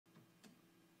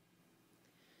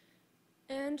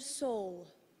and Soul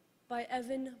by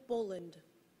Eavan Boland.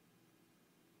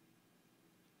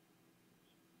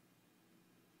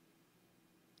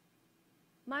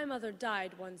 My mother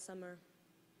died one summer,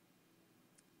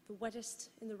 the wettest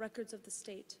in the records of the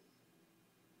state.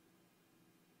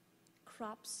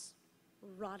 Crops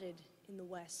rotted in the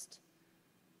west.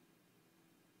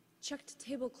 Checked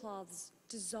tablecloths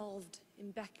dissolved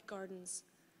in back gardens.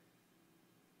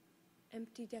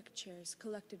 Empty deck chairs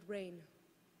collected rain.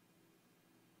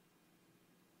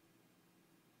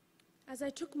 As I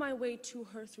took my way to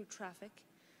her through traffic,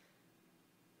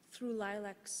 through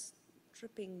lilacs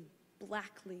dripping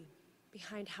blackly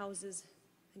behind houses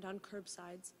and on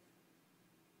curbsides,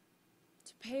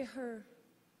 to pay her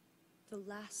the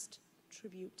last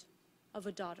tribute of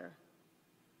a daughter,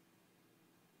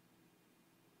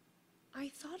 I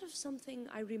thought of something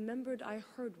I remembered I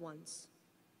heard once.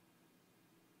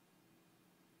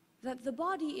 That the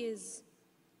body is,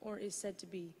 or is said to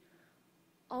be,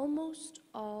 almost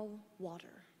all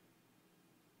water.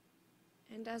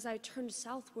 And as I turned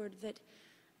southward, that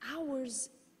ours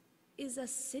is a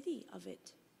city of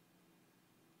it.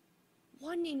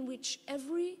 One in which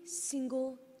every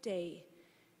single day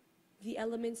the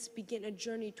elements begin a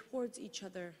journey towards each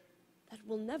other that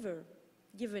will never,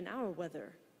 given our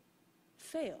weather,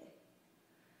 fail.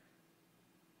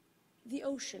 The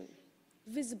ocean,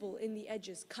 visible in the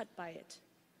edges cut by it.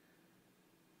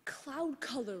 Cloud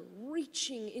color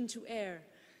reaching into air.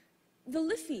 The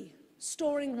Liffey,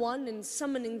 storing one and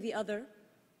summoning the other.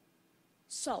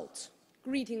 Salt,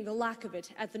 greeting the lack of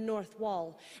it at the north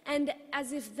wall. And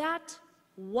as if that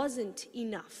wasn't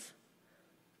enough,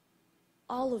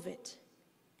 all of it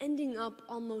ending up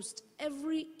almost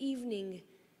every evening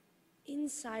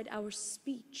inside our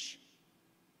speech.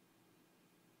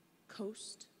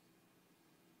 Coast,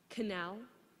 canal,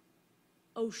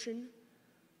 ocean,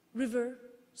 river,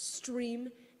 stream,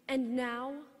 and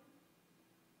now,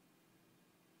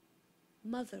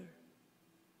 mother.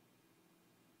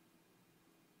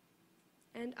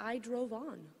 And I drove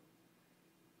on.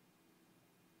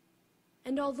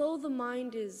 And although the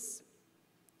mind is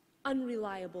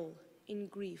unreliable in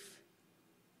grief,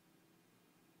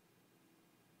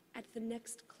 at the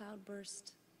next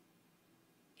cloudburst,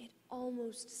 it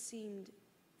almost seemed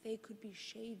they could be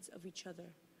shades of each other,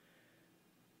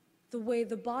 the way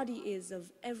the body is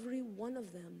of every one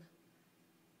of them.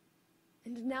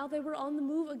 And now they were on the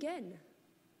move again.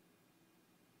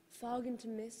 Fog into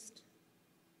mist,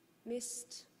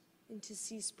 mist into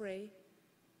sea spray,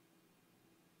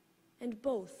 and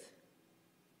both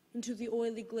into the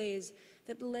oily glaze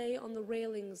that lay on the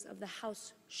railings of the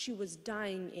house she was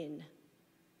dying in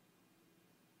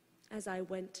as I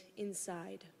went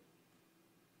inside.